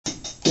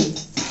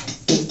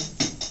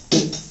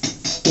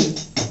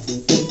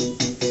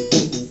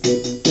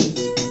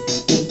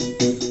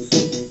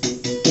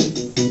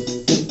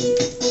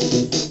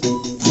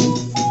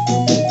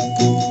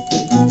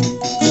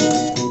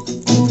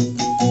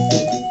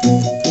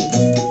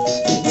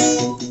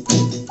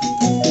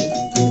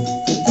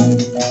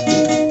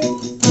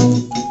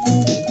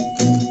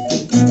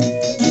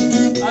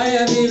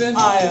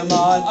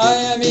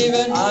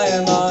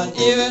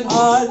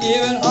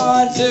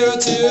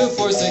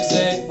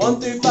1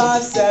 through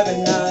 5,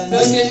 7, 9.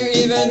 Let's get your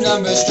even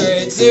numbers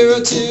straight. 0,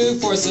 2,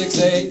 4, 6,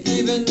 8.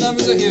 Even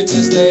numbers are here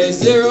to stay.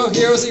 0,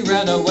 heroes, he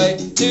ran away.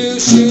 2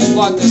 shoes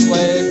block this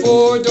way.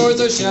 4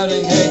 doors are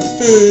shouting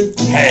hey.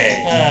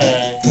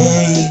 Hey.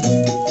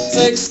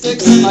 6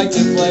 sticks like to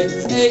play.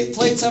 8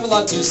 plates have a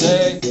lot to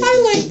say.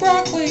 I like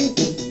broccoli.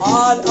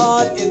 Odd,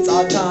 odd, it's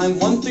odd time.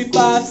 1 through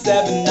 5,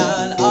 7,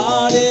 9.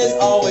 Odd is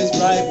always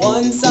right.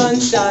 1 sun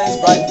shines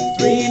bright.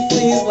 3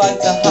 fleas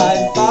like to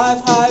hide.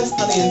 5 hives,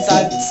 honey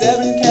inside.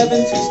 7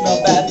 Kevins who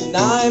smell bad.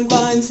 9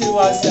 vines who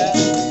are sad.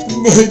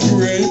 My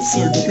grapes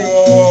are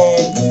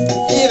gone.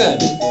 Even.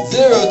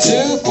 0,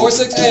 2, 4,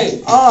 6,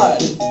 8.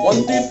 Odd.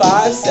 1 through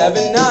 5,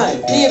 7,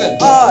 9. Even.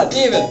 Odd.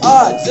 Even.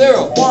 Odd.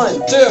 0,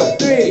 1, 2,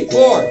 3,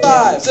 4,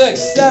 5,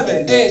 6,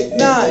 7, 8,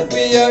 9.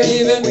 We are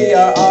even. We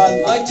are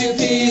odd. Like 2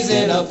 peas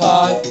in a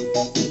pod.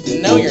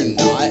 No, you're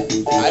not.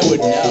 I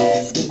would know.